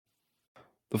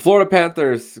The Florida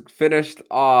Panthers finished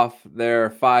off their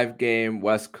 5-game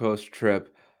West Coast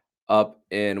trip up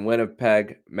in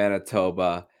Winnipeg,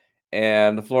 Manitoba,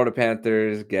 and the Florida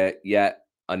Panthers get yet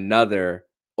another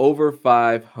over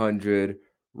 500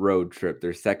 road trip,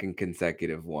 their second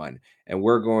consecutive one. And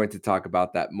we're going to talk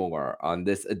about that more on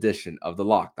this edition of the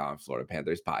Locked On Florida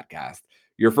Panthers podcast,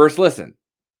 your first listen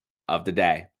of the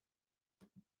day.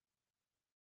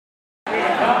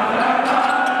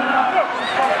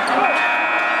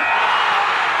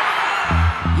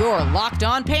 Your Locked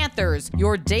On Panthers,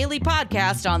 your daily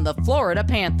podcast on the Florida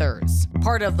Panthers.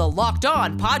 Part of the Locked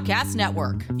On Podcast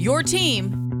Network. Your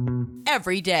team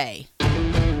every day.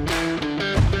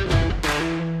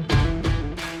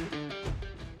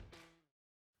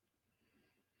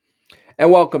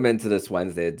 And welcome into this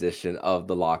Wednesday edition of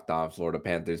the Locked On Florida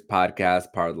Panthers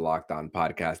podcast, part of the Locked On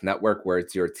Podcast Network, where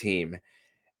it's your team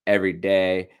every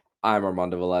day. I'm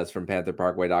Armando Velez from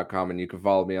PantherParkway.com, and you can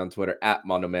follow me on Twitter at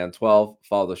MondoMan12.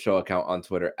 Follow the show account on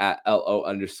Twitter at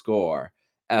LO_FLA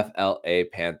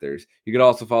Panthers. You can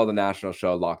also follow the national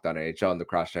show Locked On NHL and the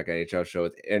Crosscheck NHL show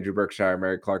with Andrew Berkshire and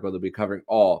Mary Clark, where they'll be covering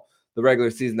all the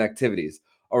regular season activities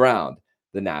around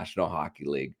the National Hockey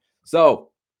League.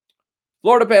 So,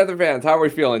 Florida Panther fans, how are we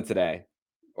feeling today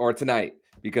or tonight?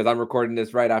 Because I'm recording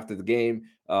this right after the game.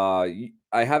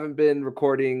 I haven't been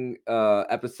recording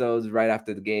episodes right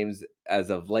after the games as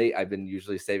of late. I've been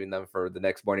usually saving them for the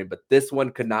next morning, but this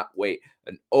one could not wait.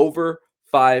 An over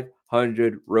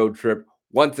 500 road trip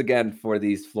once again for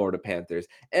these Florida Panthers.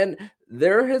 And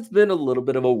there has been a little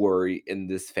bit of a worry in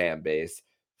this fan base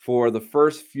for the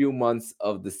first few months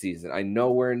of the season. I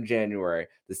know we're in January.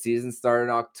 The season started in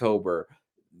October.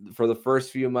 For the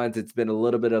first few months, it's been a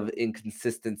little bit of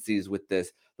inconsistencies with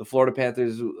this. The Florida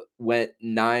Panthers went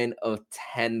 9 of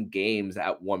 10 games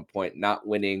at one point, not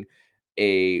winning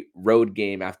a road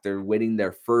game after winning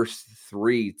their first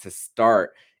 3 to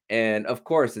start. And of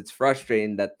course, it's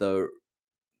frustrating that the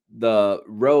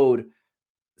road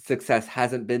success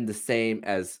hasn't been the same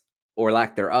as, or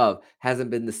lack thereof,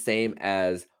 hasn't been the same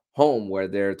as home, where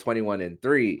they're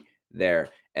 21-3 there.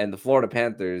 And the Florida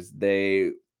Panthers,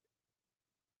 they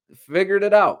figured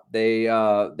it out. They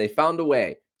found a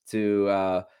way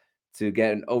to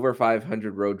get an over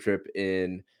 500 road trip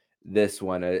in this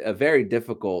one. A very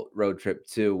difficult road trip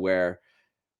too, where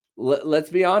let's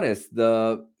be honest,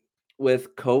 the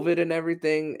with COVID and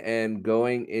everything, and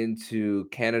going into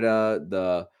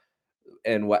Canada,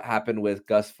 and what happened with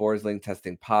Gus Forsling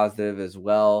testing positive as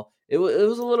well. It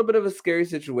was a little bit of a scary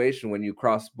situation when you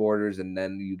cross borders and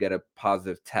then you get a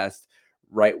positive test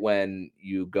right when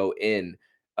you go in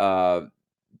uh,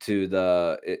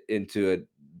 to into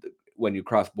when you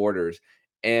cross borders,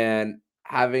 and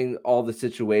having all the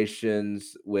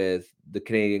situations with the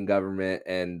Canadian government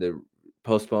and the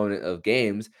postponement of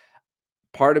games.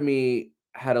 Part of me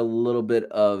had a little bit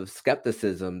of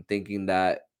skepticism, thinking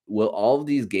that will all of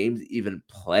these games even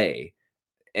play?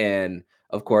 And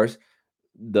of course,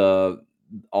 the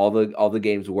all the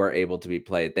games were able to be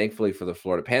played. Thankfully for the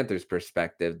Florida Panthers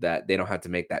perspective, that they don't have to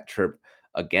make that trip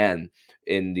again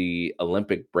in the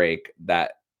Olympic break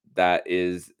that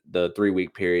is the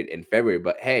 3-week period in February.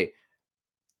 But hey,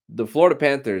 the Florida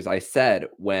Panthers, I said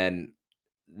when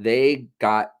they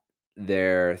got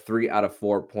their 3 out of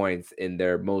 4 points in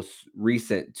their most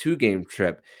recent 2-game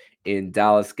trip, in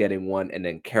Dallas getting one and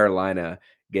then Carolina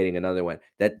getting another one,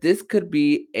 that this could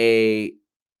be a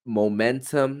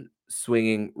momentum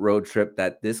swinging road trip,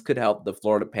 that this could help the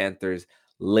Florida Panthers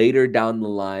later down the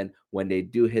line when they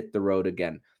do hit the road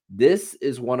again. This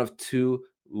is one of 2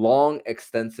 long,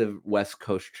 extensive West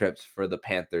Coast trips for the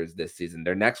Panthers this season.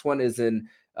 Their next one is in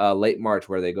late March,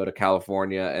 where they go to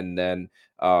California, and then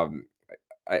um,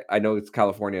 I know it's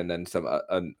California and then some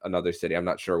another city. I'm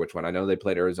not sure which one. I know they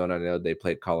played Arizona. I know they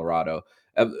played Colorado.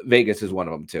 Vegas is one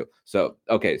of them too. So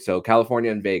okay, so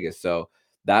California and Vegas. So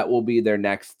that will be their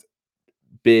next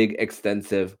big,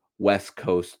 extensive West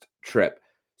Coast trip.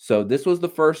 So this was the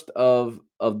first of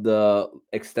the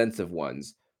extensive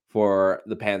ones for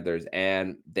the Panthers,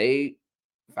 and they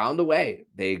found a way.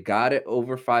 They got it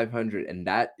over 500, and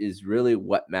that is really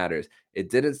what matters. It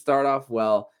didn't start off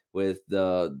well with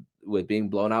being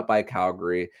blown out by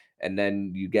Calgary, and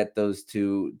then you get those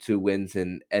two wins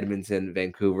in Edmonton,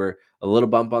 Vancouver, a little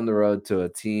bump on the road to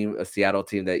a Seattle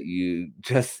team that you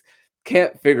just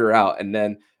can't figure out, and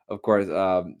then of course,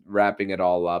 wrapping it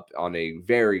all up on a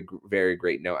very, very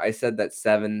great note. I said that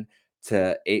 7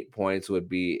 to 8 points would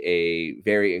be a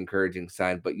very encouraging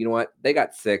sign, but you know what? They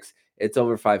got 6. It's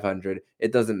over 500.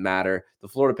 It doesn't matter. The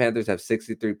Florida Panthers have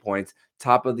 63 points,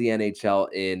 top of the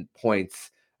NHL in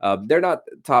points They're not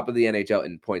top of the NHL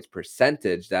in points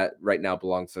percentage. That right now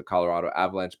belongs to Colorado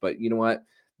Avalanche. But you know what?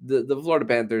 The Florida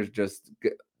Panthers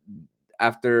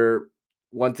after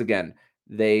once again,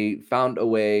 they found a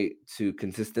way to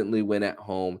consistently win at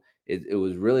home. It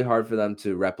was really hard for them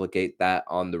to replicate that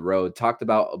on the road. Talked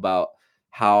about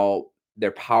how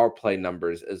their power play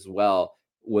numbers as well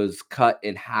was cut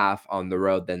in half on the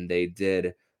road than they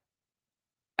did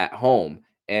at home.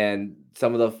 And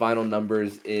some of the final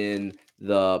numbers in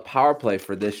the power play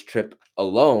for this trip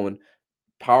alone,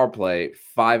 power play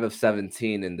 5 of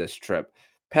 17 in this trip.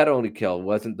 Penalty kill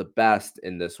wasn't the best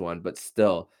in this one, but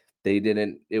still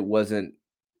it wasn't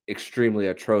extremely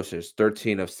atrocious.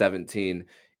 13 of 17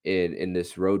 in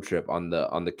this road trip on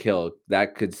the kill.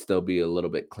 That could still be a little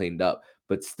bit cleaned up,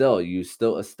 but still you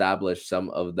still establish some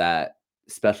of that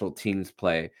special teams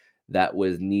play that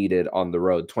was needed on the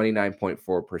road.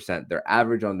 29.4%. Their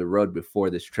average on the road before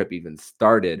this trip even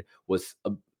started was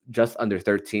just under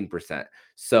 13%.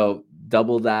 So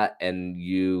double that and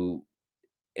you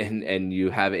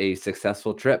have a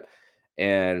successful trip.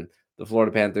 And the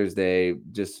Florida Panthers, they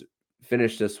just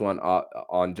finished this one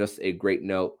on just a great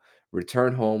note.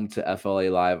 Return home to FLA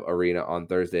Live Arena on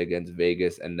Thursday against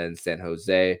Vegas and then San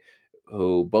Jose,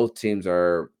 who both teams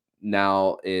are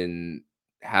now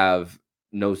have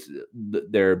no,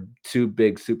 their two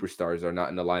big superstars are not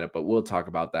in the lineup, but we'll talk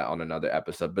about that on another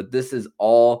episode. But this is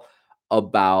all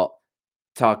about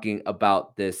talking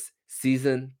about this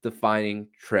season defining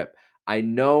trip. I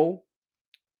know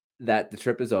that the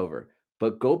trip is over,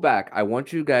 but go back. I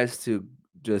want you guys to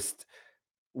just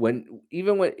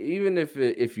even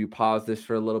if you pause this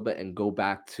for a little bit and go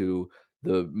back to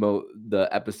the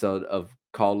episode of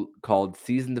called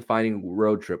season defining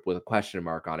road trip with a question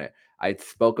mark on it. I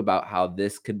spoke about how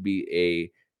this could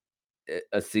be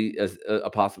a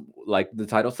possible, like the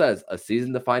title says, a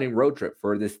season defining road trip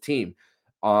for this team,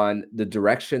 on the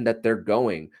direction that they're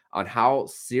going, on how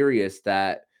serious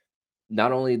that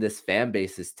not only this fan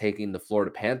base is taking the Florida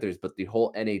Panthers, but the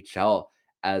whole NHL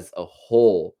as a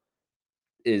whole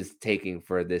is taking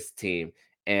for this team.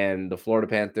 And the Florida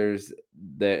Panthers,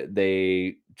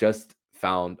 they just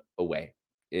found a way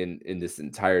in this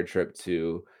entire trip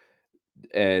to,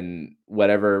 and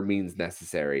whatever means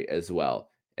necessary as well.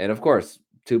 And of course,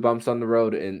 two bumps on the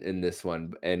road in this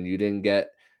one, and you didn't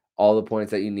get all the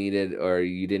points that you needed, or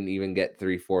you didn't even get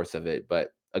 3/4 of it.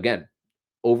 But again,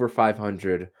 over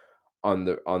 500 on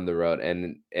the road,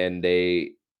 and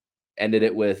they ended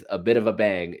it with a bit of a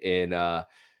bang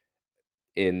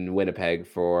in Winnipeg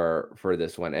for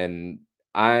this one. And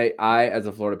I as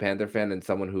a Florida Panther fan and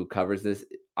someone who covers this,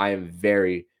 I am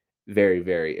very, very,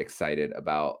 very excited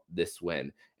about this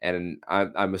win. And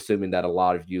I'm assuming that a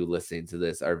lot of you listening to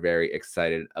this are very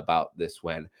excited about this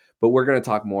win. But we're going to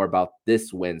talk more about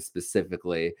this win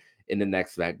specifically in the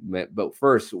next segment. But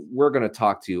first, we're going to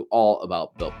talk to you all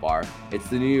about Built Bar. It's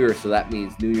the new year, so that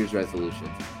means New Year's resolutions.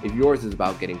 If yours is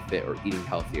about getting fit or eating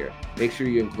healthier, make sure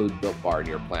you include Built Bar in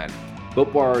your plan.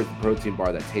 Built Bar is a protein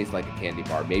bar that tastes like a candy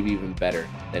bar, maybe even better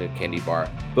than a candy bar.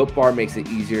 Built Bar makes it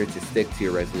easier to stick to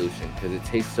your resolution because it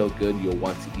tastes so good you'll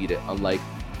want to eat it, unlike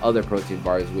other protein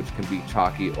bars which can be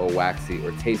chalky or waxy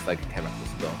or taste like a chemical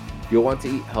spill. You'll want to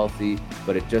eat healthy,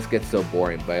 but it just gets so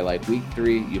boring. By like week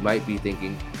 3, you might be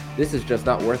thinking, this is just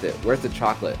not worth it. Where's the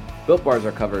chocolate? Built Bars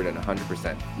are covered in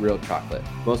 100% real chocolate.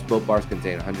 Most Built Bars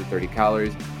contain 130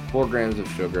 calories, 4 grams of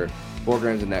sugar, 4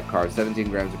 grams of net carbs, 17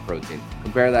 grams of protein.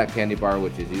 Compare that candy bar,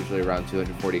 which is usually around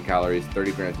 240 calories,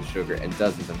 30 grams of sugar, and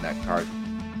dozens of net carbs.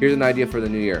 Here's an idea for the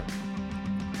new year.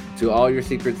 To all your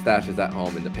secret stashes at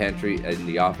home, in the pantry, in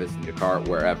the office, in your car,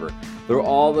 wherever, throw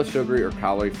all the sugary or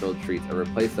calorie-filled treats and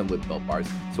replace them with Built Bars.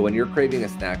 So when you're craving a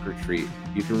snack or treat,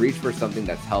 you can reach for something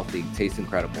that's healthy, tastes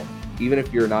incredible. Even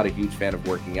if you're not a huge fan of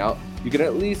working out, you can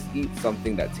at least eat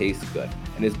something that tastes good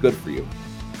and is good for you.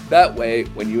 That way,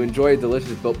 when you enjoy a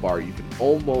delicious Built Bar, you can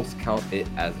almost count it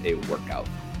as a workout.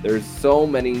 There's so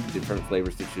many different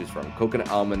flavors to choose from: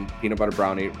 coconut almond, peanut butter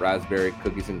brownie, raspberry,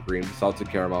 cookies and cream, salted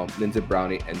caramel, minted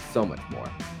brownie, and so much more.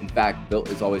 In fact, Built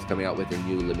is always coming out with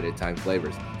new limited time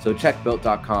flavors, so check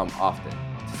Built.com often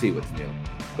to see what's new.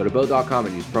 Go to Built.com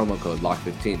and use promo code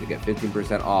LOCK15 to get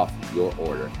 15% off your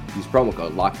order. Use promo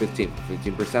code LOCK15 for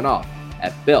 15% off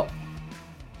at Built.com.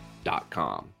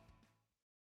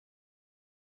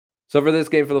 So for this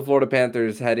game for the Florida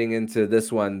Panthers, heading into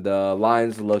this one, the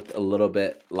lines looked a little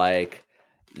bit like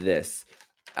this: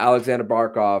 Alexander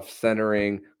Barkov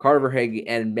centering, Carter Verhaeghe,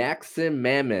 and Maxim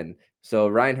Mamin. So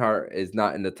Reinhart is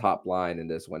not in the top line in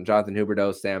this one. Jonathan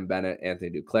Huberdeau, Sam Bennett, Anthony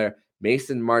Duclair,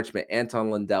 Mason Marchment, Anton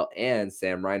Lundell, and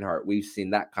Sam Reinhart. We've seen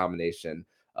that combination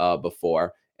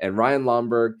before. And Ryan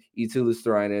Lomberg, Eetu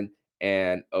Luostarinen,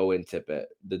 and Owen Tippett.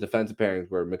 The defensive pairings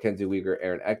were Mackenzie Weegar,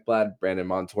 Aaron Ekblad, Brandon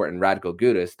Montour, and Radko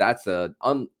Gudas. That's a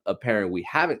pairing we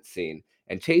haven't seen.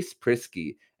 And Chase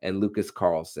Prisky and Lucas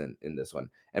Carlson in this one.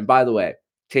 And by the way,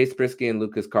 Chase Prisky and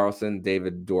Lucas Carlson,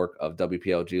 David Dork of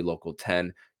WPLG Local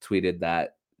 10 tweeted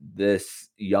that this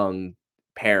young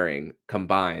pairing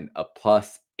combined a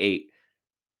 +8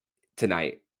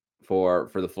 tonight for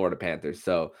the Florida Panthers.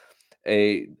 So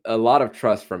a lot of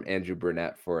trust from Andrew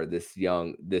Brunette for this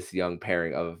young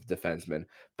pairing of defensemen.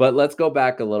 But let's go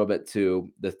back a little bit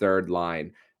to the third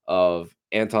line of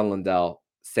Anton Lundell,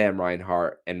 Sam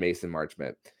Reinhart, and Mason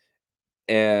Marchment.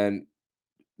 And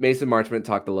Mason Marchment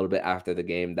talked a little bit after the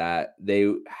game that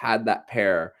they had that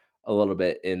pair a little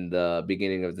bit in the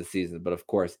beginning of the season. But of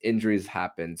course, injuries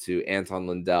happen to Anton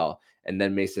Lundell, and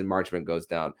then Mason Marchment goes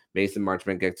down. Mason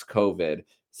Marchment gets COVID.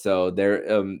 So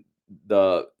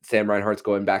the Sam Reinhart's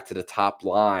going back to the top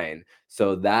line.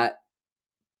 So that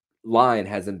line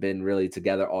hasn't been really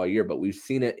together all year, but we've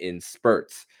seen it in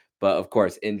spurts. But of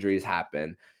course, injuries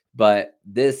happen. But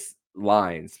this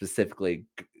line specifically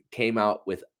came out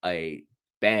with a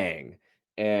bang,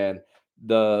 and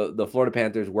the Florida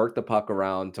Panthers worked the puck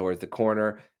around towards the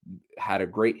corner, had a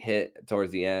great hit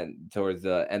towards the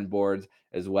end boards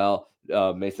as well.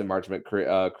 Mason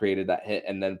Marchment created that hit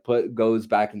and then goes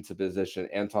back into position.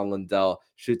 Anton Lundell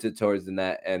shoots it towards the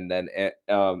net, and then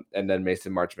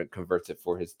Mason Marchment converts it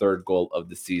for his third goal of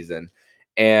the season.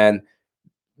 And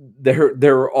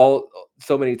there were all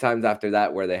so many times after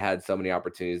that where they had so many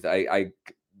opportunities.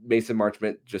 Mason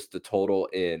Marchment, just the total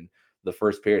in the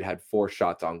first period, had 4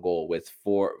 shots on goal with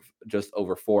just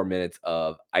over 4 minutes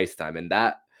of ice time. And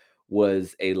that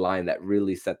was a line that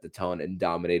really set the tone and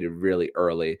dominated really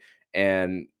early.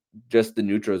 And just the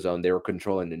neutral zone, they were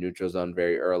controlling the neutral zone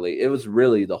very early. It was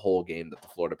really the whole game that the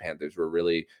Florida Panthers were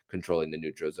really controlling the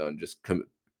neutral zone, just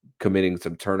committing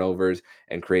some turnovers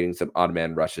and creating some odd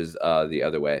man rushes the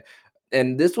other way.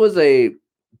 And this was a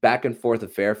back and forth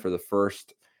affair for the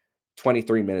first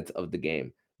 23 minutes of the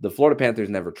game. The Florida Panthers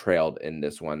never trailed in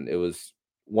this one. It was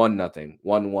 1-0,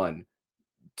 1-1,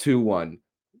 2-1,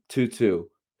 2-2,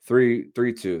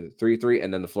 3-2, 3-3,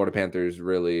 and then the Florida Panthers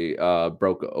really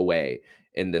broke away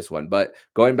in this one. But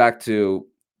going back to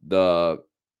the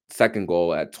second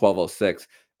goal at 12:06,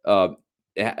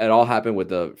 it all happened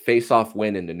with a face-off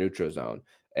win in the neutral zone,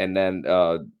 and then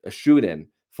a shoot-in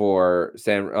for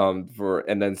Sam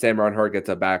and then Sam Reinhart gets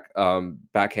a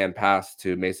backhand pass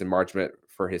to Mason Marchment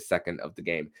for his second of the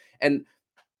game. And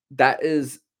that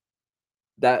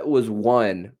was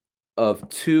one of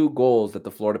 2 goals that the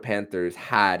Florida Panthers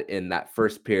had in that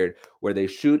first period, where they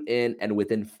shoot in and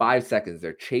within 5 seconds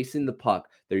they're chasing the puck,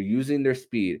 they're using their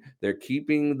speed, they're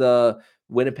keeping the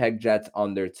Winnipeg Jets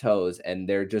on their toes, and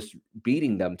they're just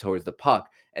beating them towards the puck.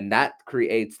 And that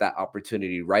creates that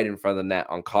opportunity right in front of the net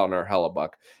on Connor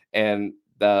Hellebuyck. And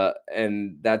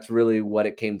that's really what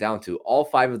it came down to. All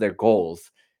 5 of their goals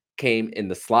came in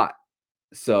the slot.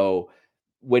 So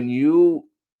when you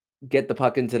get the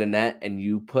puck into the net and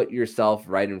you put yourself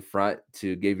right in front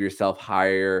to give yourself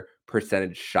higher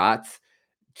percentage shots,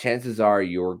 chances are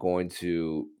you're going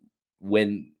to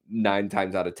win 9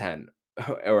 times out of 10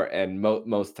 and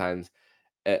most times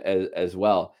as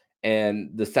well.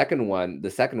 And the second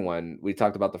one, we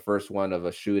talked about the first one of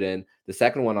a shoot in. The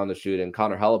second one on the shoot in,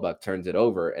 Connor Hellebuyck turns it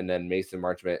over, and then Mason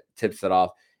Marchment tips it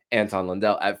off Anton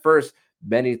Lundell. At first,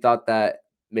 many thought that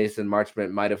Mason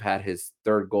Marchment might have had his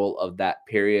third goal of that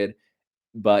period,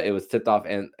 but it was tipped off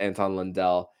Anton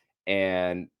Lundell,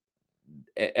 and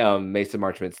Mason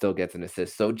Marchment still gets an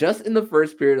assist. So just in the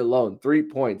first period alone, 3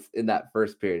 points in that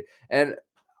first period. And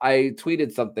I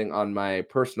tweeted something on my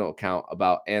personal account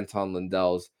about Anton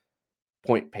Lundell's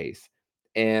point pace.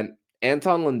 And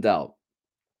Anton Lundell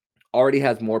already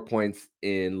has more points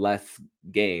in less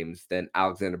games than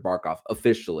Alexander Barkov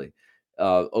officially.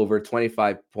 Over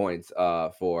 25 points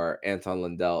for Anton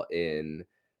Lundell in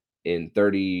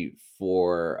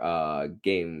 34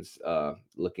 games.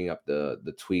 Looking up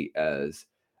the tweet as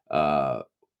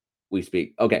we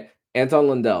speak. Okay, Anton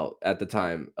Lundell at the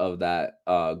time of that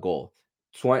goal,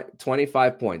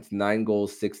 25 points, 9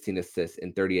 goals, 16 assists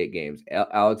in 38 games.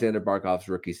 Alexander Barkov's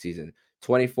rookie season,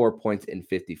 24 points in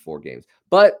 54 games.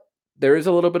 But there is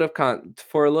a little bit of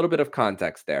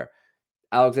context there.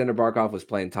 Alexander Barkov was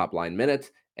playing top line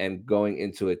minutes and going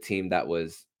into a team that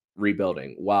was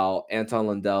rebuilding, while Anton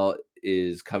Lundell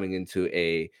is coming into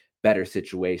a better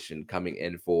situation, coming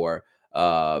in for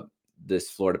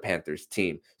this Florida Panthers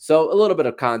team. So a little bit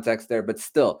of context there, but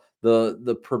still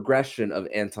the progression of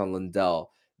Anton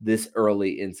Lundell this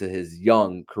early into his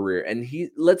young career. And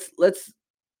let's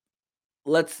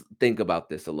think about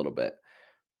this a little bit.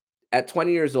 at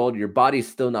 20 years old, your body's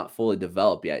still not fully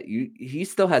developed yet. He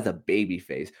still has a baby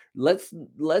face. Let's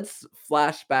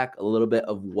flash back a little bit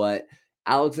of what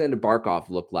Alexander Barkov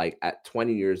looked like at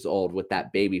 20 years old with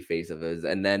that baby face of his,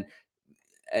 and then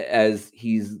as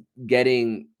he's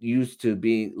getting used to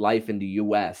being life in the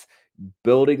US,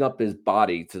 building up his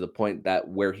body to the point that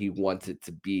where he wants it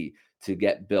to be to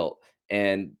get built.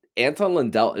 And Anton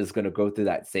Lundell is going to go through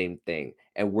that same thing.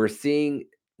 And we're seeing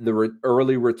the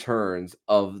early returns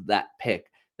of that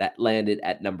pick that landed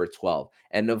at number 12.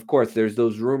 And of course, there's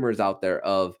those rumors out there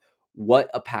of what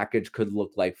a package could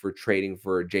look like for trading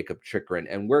for Jacob Chikrin.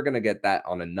 And we're going to get that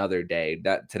on another day.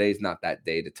 That today's not that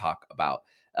day to talk about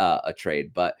a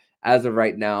trade. But as of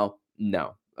right now,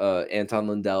 no. Anton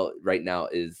Lundell right now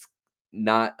is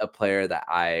not a player that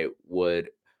I would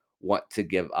want to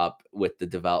give up with the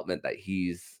development that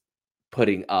he's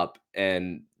putting up.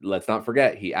 And let's not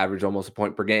forget, he averaged almost a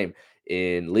point per game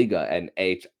in Liga and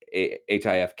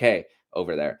HIFK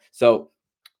over there. So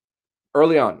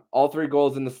early on, all 3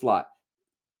 goals in the slot,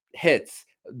 hits,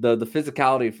 the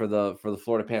physicality for the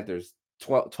Florida Panthers,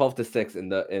 12-6 in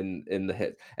the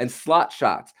hits and slot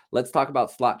shots. Let's talk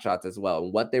about slot shots as well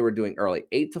and what they were doing early.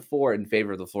 8-4 in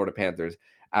favor of the Florida Panthers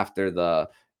after the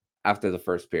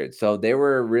first period. So they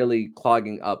were really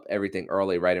clogging up everything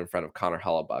early right in front of Connor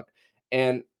Hellebuck.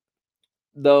 And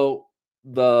though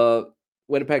the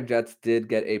Winnipeg Jets did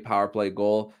get a power play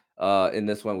goal in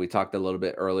this one, we talked a little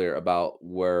bit earlier about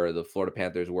where the Florida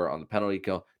Panthers were on the penalty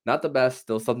kill. Not the best,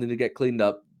 still something to get cleaned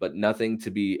up, but nothing to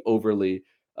be overly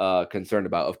concerned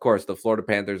about. Of course, the Florida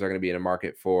Panthers are going to be in a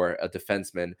market for a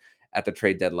defenseman at the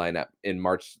trade deadline in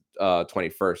March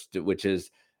 21st, which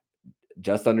is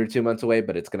just under 2 months away,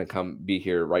 but it's going to be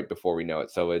here right before we know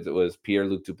it. So it was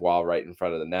Pierre-Luc Dubois right in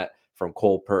front of the net from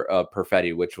Cole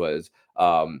Perfetti, which was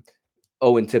Owen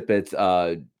Tippett's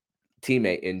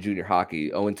teammate in junior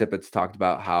hockey. Owen Tippett's talked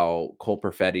about how Cole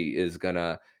Perfetti is going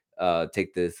to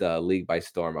take this league by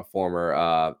storm, a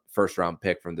former first round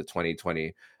pick from the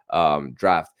 2020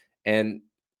 draft. And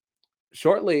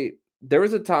shortly, there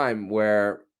was a time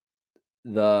where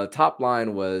the top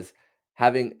line was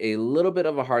having a little bit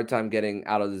of a hard time getting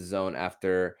out of the zone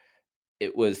after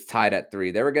it was tied at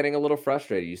 3. They were getting a little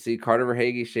frustrated. You see Carter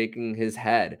Verhaeghe shaking his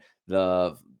head.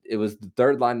 It was the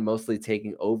third line mostly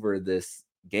taking over this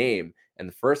game, and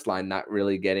the first line not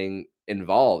really getting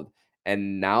involved.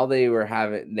 And now they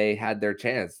had their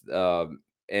chance.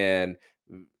 And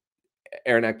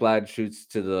Aaron Ekblad shoots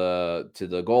to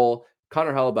the goal.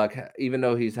 Connor Hellebuck, even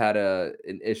though he's had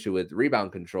an issue with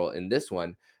rebound control in this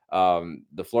one,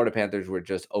 the Florida Panthers were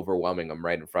just overwhelming them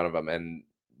right in front of them. And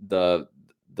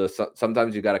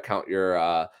sometimes you got to count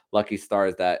your lucky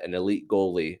stars that an elite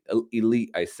goalie,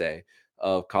 elite I say,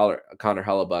 of Connor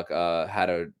Hellebuck had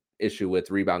an issue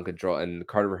with rebound control, and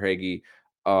Carter Verhaeghe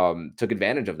took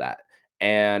advantage of that.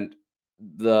 And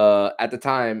at the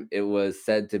time it was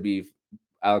said to be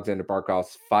Alexander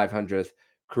Barkov's 500th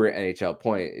career NHL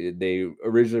point. They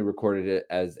originally recorded it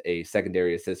as a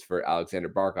secondary assist for Alexander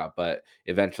Barkov, but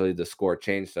eventually the score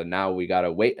changed. So now we got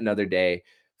to wait another day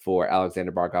for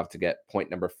Alexander Barkov to get point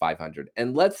number 500.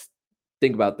 And let's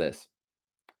think about this.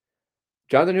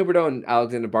 Jonathan Huberdeau and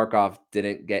Alexander Barkov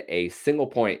didn't get a single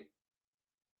point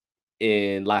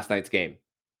in last night's game.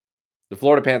 The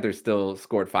Florida Panthers still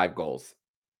scored 5 goals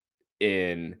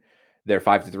in their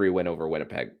 5-3 win over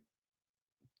Winnipeg.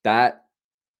 That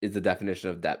is the definition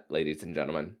of depth, ladies and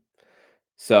gentlemen.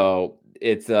 So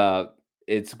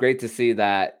it's great to see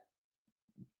that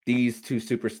these 2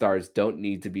 superstars don't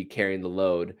need to be carrying the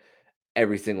load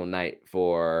every single night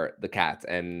for the Cats,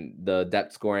 and the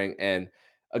depth scoring. And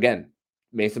again,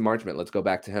 Mason Marchment, let's go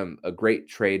back to him. A great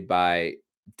trade by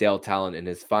Dale Talon in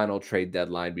his final trade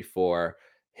deadline before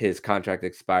his contract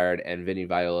expired, and Vinny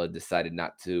Viola decided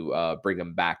not to bring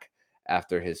him back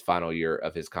after his final year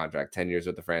of his contract, 10 years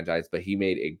with the franchise. But he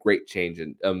made a great change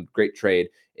and great trade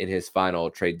in his final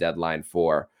trade deadline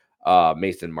for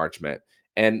Mason Marchment.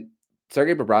 And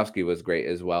Sergei Bobrovsky was great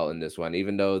as well in this one,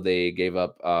 even though they gave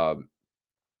up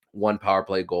 1 power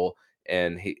play goal,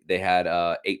 and they had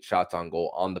 8 shots on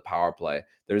goal on the power play.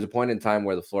 There's a point in time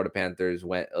where the Florida Panthers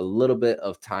went a little bit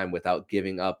of time without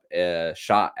giving up a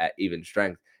shot at even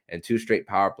strength, and 2 straight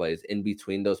power plays. In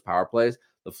between those power plays,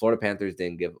 the Florida Panthers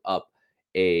didn't give up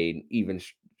an even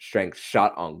strength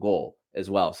shot on goal as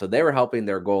well. So they were helping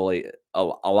their goalie a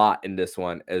lot in this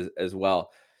one as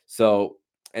well. So,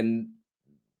 and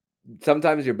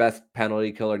sometimes your best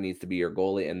penalty killer needs to be your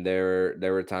goalie, and there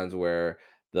were times where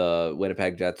the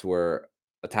Winnipeg Jets were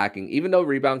attacking, even though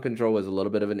rebound control was a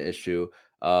little bit of an issue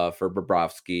for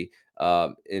Bobrovsky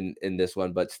in this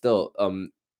one, but still,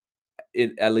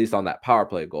 at least on that power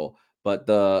play goal, But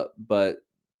the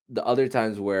other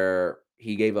times where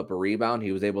he gave up a rebound,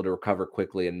 he was able to recover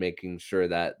quickly and making sure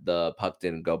that the puck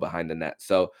didn't go behind the net.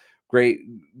 So great,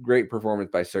 great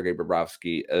performance by Sergei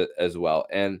Bobrovsky as well.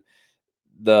 And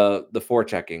the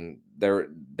forechecking,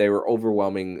 they were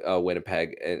overwhelming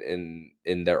Winnipeg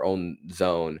in their own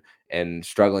zone and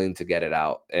struggling to get it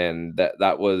out. And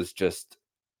that was just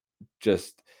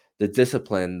the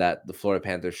discipline that the Florida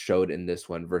Panthers showed in this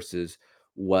one versus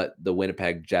what the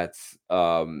Winnipeg Jets,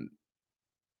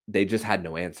 they just had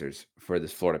no answers for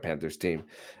this Florida Panthers team.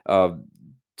 Um,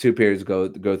 2 periods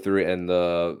go through, and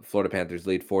the Florida Panthers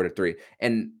lead 4-3.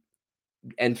 And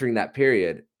entering that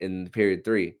period in period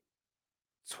 3,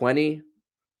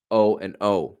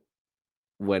 20-0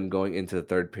 when going into the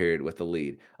third period with the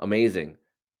lead. Amazing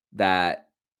that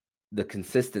the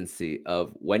consistency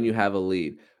of when you have a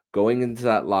lead, going into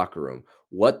that locker room,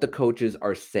 what the coaches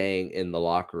are saying in the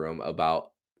locker room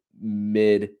about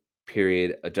mid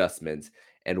period adjustments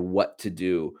and what to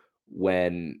do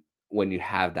when you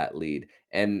have that lead.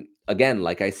 And again,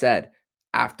 like I said,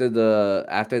 after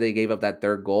they gave up that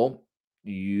third goal,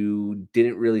 you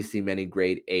didn't really see many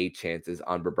grade A chances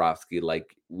on Bobrovsky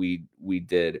like we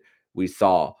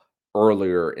saw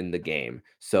earlier in the game.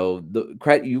 So the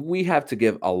credit we have to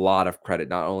give a lot of credit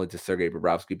not only to Sergei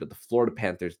Bobrovsky but the Florida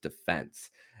Panthers defense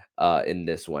in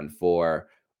this one. For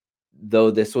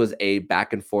though this was a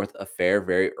back and forth affair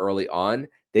very early on,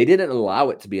 they didn't allow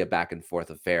it to be a back and forth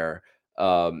affair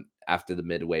after the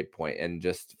midway point, and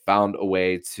just found a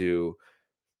way to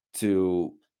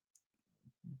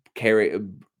carry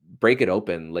break it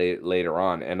open later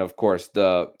on. And of course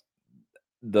the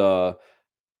the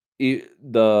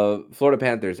Florida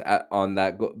Panthers on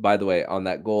that by the way, on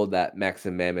that goal that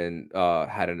Maxim Mammon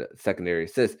had a secondary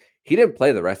assist, he didn't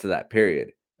play the rest of that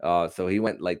period. So he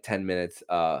went like 10 minutes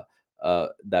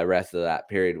the rest of that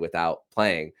period without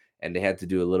playing, and they had to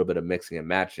do a little bit of mixing and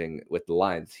matching with the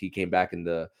lines. He came back in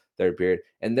the third period,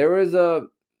 and there was a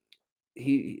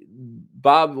he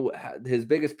Bob his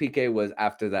biggest PK was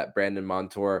after that Brandon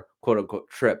Montour quote unquote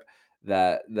trip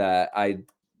that I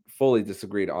fully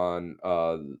disagreed on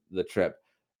the trip.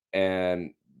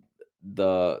 And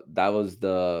that was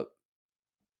the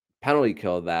penalty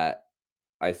kill that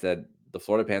I said the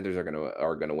Florida Panthers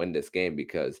are gonna win this game,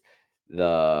 because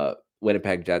the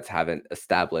Winnipeg Jets haven't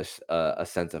established a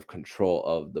sense of control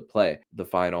of the play. The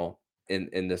final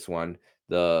in this one,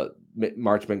 the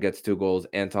Marchman gets 2 goals,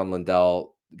 Anton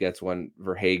Lundell gets one,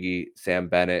 Verhaeghe, Sam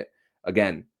Bennett.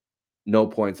 Again, no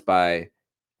points by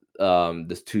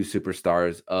the 2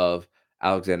 superstars of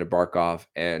Alexander Barkov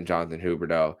and Jonathan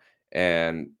Huberdeau,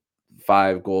 and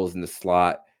 5 goals in the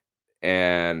slot.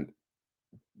 And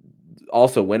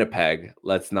also Winnipeg,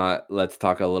 let's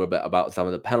talk a little bit about some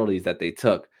of the penalties that they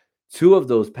took. 2 of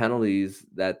those penalties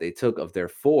that they took of their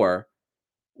 4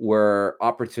 were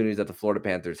opportunities that the Florida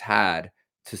Panthers had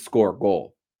to score a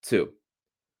goal too.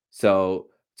 So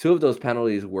 2 of those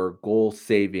penalties were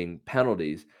goal-saving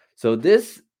penalties. So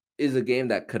this is a game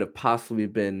that could have possibly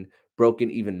been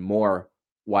broken even more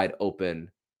wide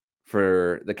open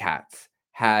for the Cats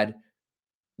had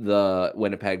the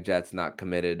Winnipeg Jets not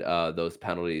committed those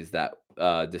penalties that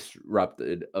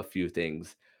disrupted a few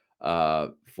things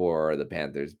for the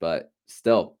Panthers. But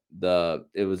still,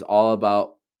 it was all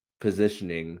about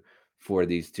positioning for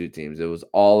these two teams. It was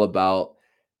all about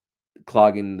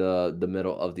clogging the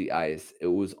middle of the ice. It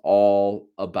was all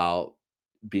about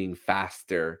being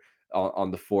faster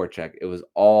on the forecheck. It was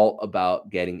all about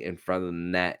getting in front of the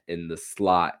net in the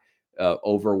slot,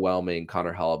 overwhelming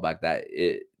Connor Hellebuck. That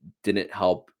it didn't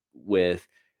help with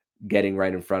getting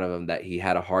right in front of him, that he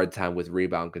had a hard time with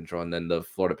rebound control, and then the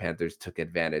Florida Panthers took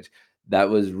advantage. That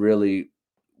was really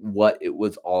what it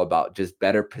was all about, just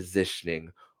better positioning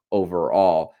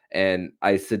overall. And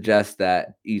I suggest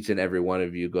that each and every one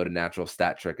of you go to Natural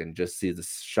Stat Trick and just see the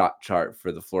shot chart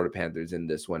for the Florida Panthers in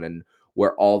this one, and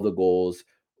where all the goals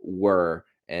were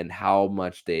and how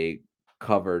much they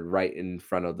covered right in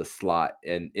front of the slot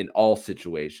and in all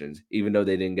situations. Even though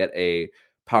they didn't get a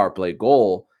power play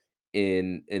goal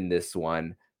in this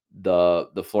one,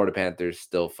 the Florida Panthers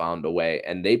still found a way,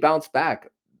 and they bounced back.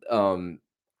 Um,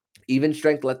 Even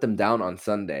strength let them down on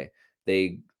Sunday.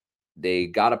 They they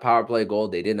got a power play goal.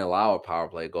 They didn't allow a power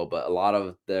play goal, but a lot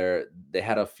of they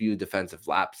had a few defensive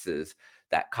lapses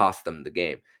that cost them the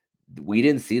game. We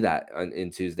didn't see that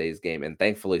in Tuesday's game, and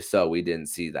thankfully so. We didn't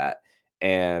see that.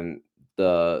 And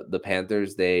the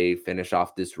Panthers, they finish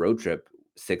off this road trip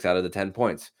 6 out of the 10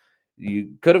 points.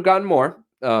 You could have gotten more,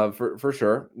 for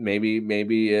sure. Maybe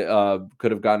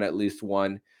could have gotten at least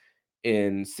one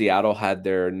in Seattle had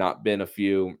there not been a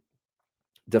few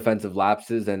defensive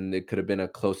lapses, and it could have been a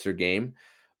closer game.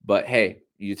 But hey,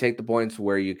 you take the points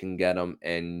where you can get them.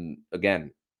 And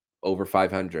again, over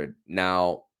 500.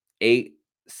 Now, 8,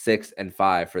 6, and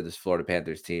 5 for this Florida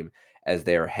Panthers team as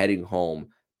they are heading home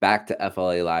back to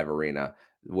FLA Live Arena,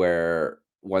 where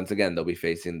once again they'll be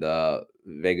facing the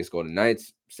Vegas Golden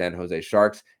Knights, San Jose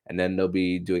Sharks, and then they'll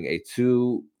be doing a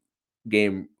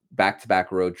 2-game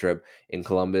back-to-back road trip in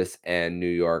Columbus and New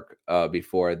York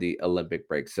before the Olympic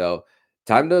break. So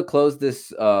time to close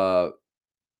this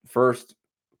first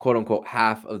quote unquote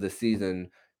half of the season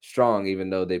strong, even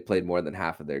though they played more than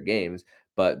half of their games.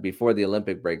 But before the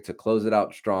Olympic break, to close it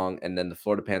out strong, and then the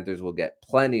Florida Panthers will get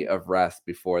plenty of rest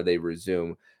before they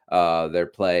resume their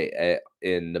play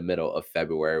in the middle of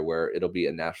February, where it'll be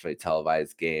a nationally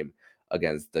televised game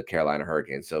against the Carolina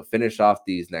Hurricanes. So finish off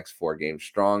these next 4 games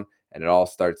strong, and it all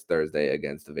starts Thursday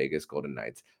against the Vegas Golden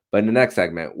Knights. But in the next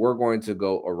segment, we're going to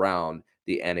go around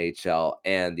the NHL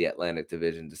and the Atlantic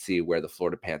Division to see where the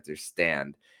Florida Panthers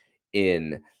stand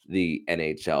in the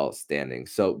NHL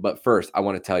standings. So, but first, I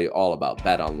want to tell you all about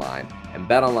Bet Online. And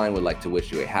Bet Online would like to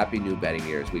wish you a happy new betting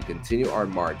year as we continue our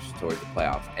march towards the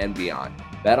playoffs and beyond.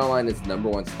 Bet Online is the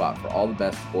 #1 spot for all the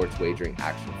best sports wagering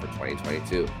action for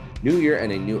 2022. New year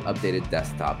and a new updated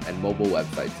desktop and mobile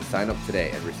website to sign up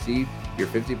today and receive your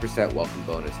 50% welcome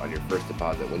bonus on your first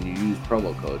deposit when you use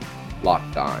promo code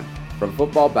LOCKEDON. From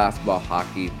football, basketball,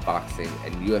 hockey, boxing,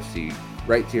 and UFC,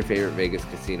 right to your favorite Vegas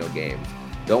casino games.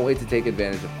 Don't wait to take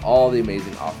advantage of all the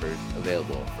amazing offers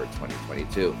available for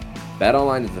 2022.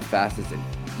 BetOnline is the fastest and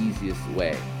easiest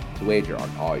way to wager on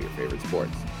all your favorite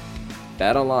sports.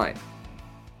 BetOnline,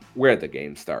 where the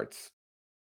game starts.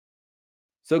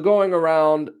 So going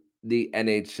around the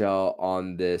NHL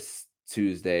on this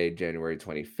Tuesday, January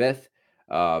 25th,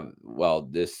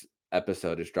 this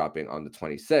episode is dropping on the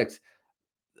 26th.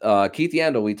 Keith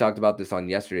Yandle, we talked about this on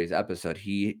yesterday's episode.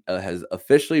 He has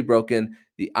officially broken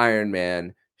the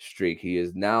Ironman streak. He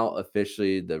is now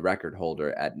officially the record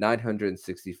holder at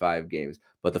 965 games.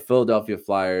 But the Philadelphia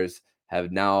Flyers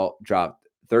have now dropped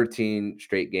 13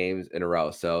 straight games in a row.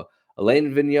 So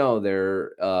Alain Vigneault,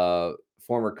 their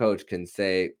former coach, can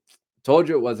say, "Told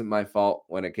you it wasn't my fault"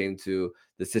 when it came to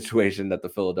the situation that the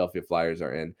Philadelphia Flyers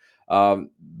are in.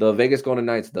 The Vegas Golden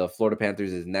Knights, the Florida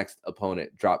Panthers' next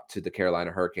opponent, dropped to the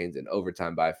Carolina Hurricanes in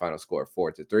overtime by a final score of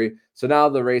 4-3. So now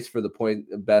the race for the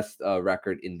best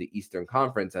record in the Eastern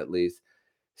Conference, at least,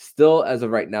 still as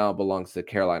of right now belongs to the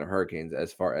Carolina Hurricanes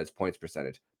as far as points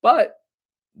percentage. But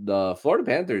the Florida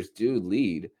Panthers do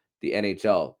lead the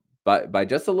NHL by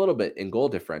just a little bit in goal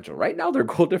differential. Right now, their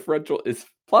goal differential is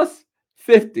plus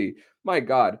 50. My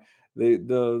God,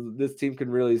 this team can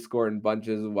really score in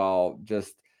bunches while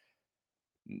just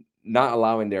not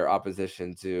allowing their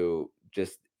opposition to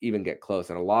just even get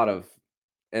close.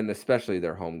 And especially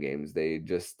their home games, they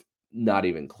just not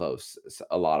even close,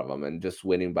 a lot of them, and just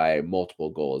winning by multiple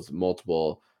goals,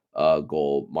 multiple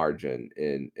goal margin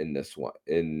in this one,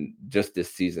 in just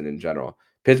this season in general.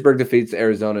 Pittsburgh defeats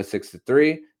Arizona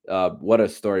 6-3. What a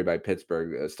story by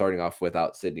Pittsburgh, starting off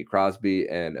without Sidney Crosby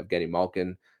and Evgeny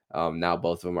Malkin. Now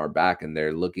both of them are back, and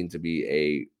they're looking to be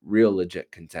a real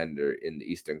legit contender in the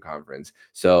Eastern Conference.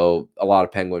 So a lot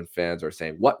of Penguin fans are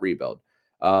saying, "What rebuild?"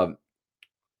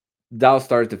 Dallas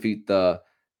Stars defeat the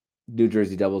New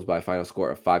Jersey Devils by a final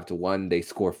score of 5-1. They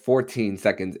score 14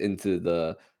 seconds into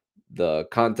the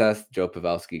contest. Joe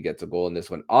Pavelski gets a goal in this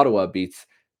one. Ottawa beats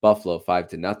Buffalo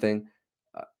 5-0.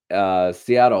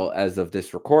 Seattle, as of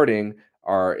this recording,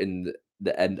 are in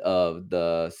the end of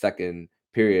the second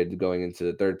period, going into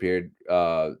the third period.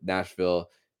 Nashville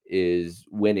is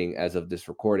winning as of this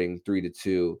recording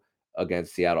 3-2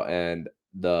 against Seattle. And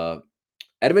the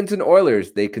Edmonton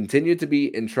Oilers, they continue to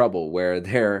be in trouble where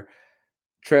they're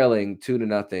trailing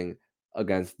 2-0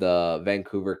 against the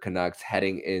Vancouver Canucks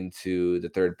heading into the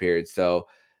third period. So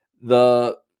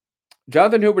the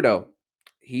Jonathan Huberdeau,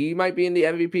 he might be in the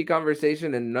MVP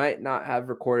conversation and might not have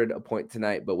recorded a point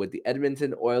tonight, but with the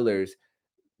Edmonton Oilers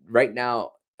right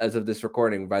now, as of this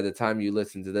recording, by the time you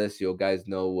listen to this, you guys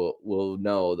will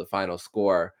know the final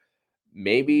score.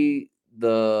 Maybe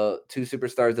the two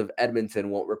superstars of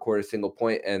Edmonton won't record a single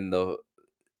point, and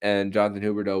Jonathan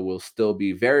Huberdeau will still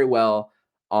be very well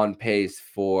on pace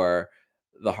for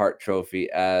the Hart Trophy,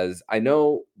 as I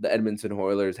know the Edmonton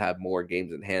Oilers have more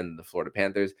games in hand than the Florida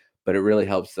Panthers, but it really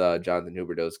helps Jonathan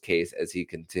Huberdeau's case as he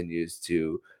continues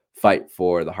to fight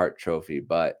for the Hart Trophy.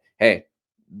 But hey,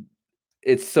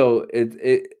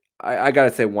 I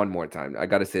gotta say one more time. I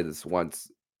gotta say this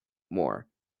once more.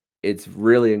 It's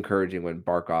really encouraging when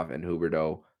Barkov and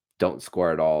Huberdeau don't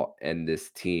score at all, and this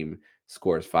team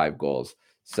scores 5 goals.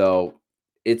 So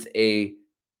it's a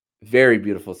very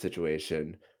beautiful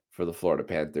situation for the Florida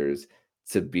Panthers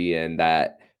to be in,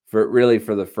 that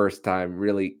for the first time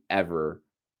really ever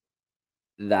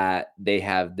that they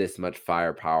have this much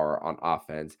firepower on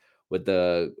offense with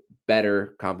the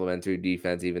better complementary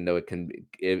defense, even though it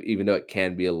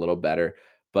can be a little better.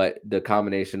 But the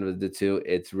combination of the two,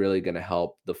 it's really going to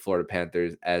help the Florida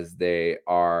Panthers as they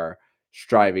are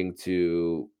striving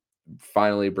to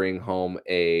finally bring home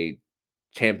a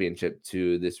championship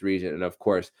to this region, and of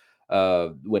course,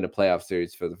 win a playoff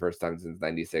series for the first time since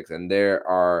 '96. And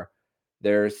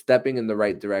they're stepping in the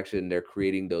right direction. They're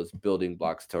creating those building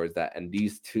blocks towards that. And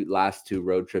these last two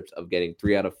road trips of getting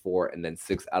 3 out of 4 and then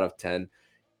 6 out of 10,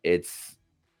 it's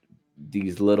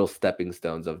these little stepping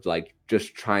stones of like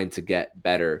just trying to get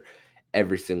better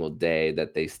every single day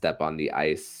that they step on the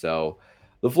ice. So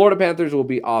the Florida Panthers will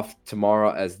be off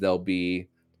tomorrow as they'll be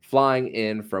flying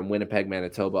in from Winnipeg,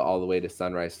 Manitoba, all the way to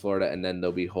Sunrise, Florida, and then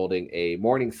they'll be holding a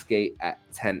morning skate at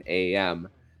 10 a.m.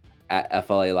 at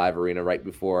FLA Live Arena right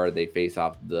before they face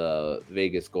off the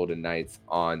Vegas Golden Knights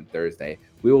on Thursday.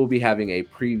 We will be having a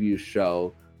preview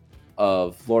show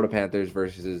of Florida Panthers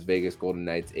versus Vegas Golden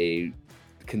Knights, a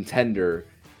contender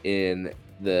in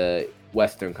the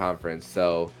Western Conference.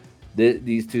 So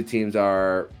these two teams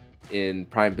are in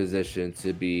prime position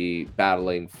to be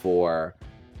battling for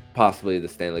possibly the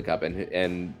Stanley Cup,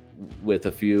 and with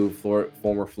a few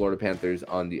former Florida Panthers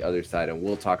on the other side. And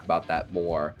we'll talk about that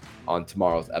more on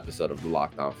tomorrow's episode of the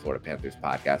Locked On Florida Panthers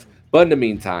podcast. But in the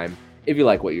meantime, if you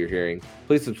like what you're hearing,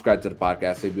 please subscribe to the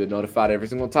podcast so you'll be notified every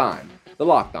single time the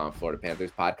Locked On Florida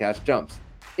Panthers podcast jumps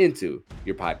into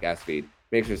your podcast feed.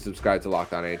 Make sure to subscribe to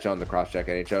Locked On NHL and the Crosscheck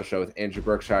NHL show with Andrew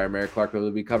Berkshire and Mary Clark, who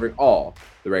will be covering all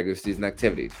the regular season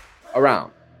activities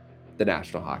around the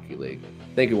National Hockey League.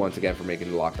 Thank you once again for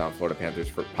making the Locked On Florida Panthers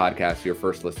podcast your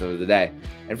first listen of the day.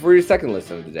 And for your second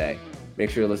listen of the day, make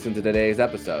sure to listen to today's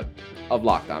episode of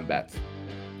Locked On Bets,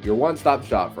 your one-stop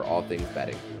shop for all things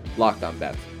betting. Locked On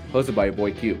Bets, hosted by your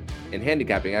boy Q and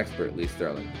handicapping expert Lee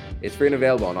Sterling. It's free and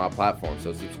available on all platforms,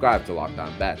 so subscribe to Locked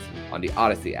On Bets on the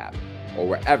Odyssey app or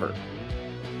wherever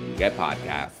you get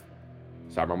podcasts.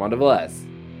 So I'm Armando Velez,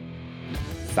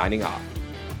 signing off.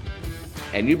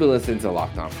 And you've been listening to the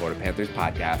Locked On Florida Panthers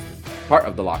podcast, part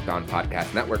of the Locked On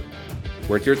Podcast Network,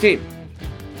 where it's your team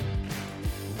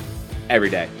every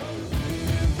day.